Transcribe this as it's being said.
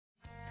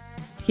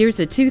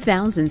Here's a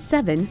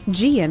 2007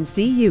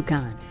 GMC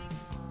Yukon.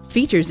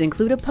 Features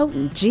include a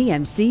potent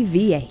GMC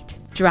V8,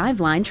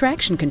 driveline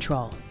traction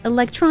control,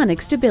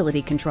 electronic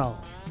stability control,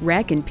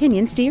 rack and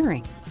pinion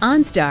steering,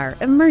 OnStar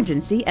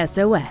emergency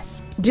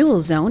SOS,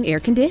 dual zone air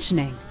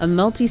conditioning, a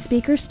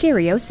multi-speaker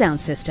stereo sound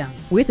system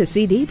with a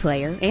CD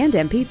player and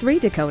MP3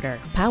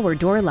 decoder, power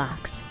door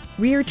locks,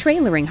 rear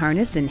trailering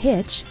harness and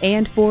hitch,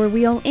 and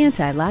four-wheel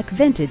anti-lock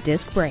vented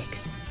disc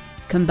brakes.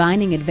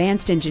 Combining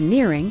advanced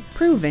engineering,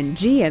 proven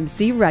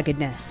GMC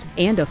ruggedness,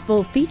 and a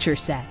full feature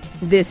set,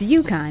 this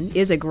Yukon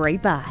is a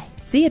great buy.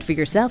 See it for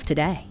yourself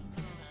today.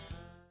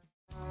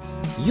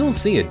 You'll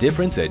see a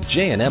difference at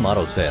J M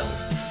Auto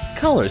Sales.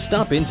 Call or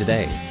stop in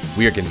today.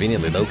 We are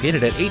conveniently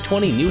located at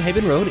 820 New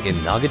Haven Road in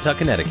Naugatuck,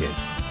 Connecticut.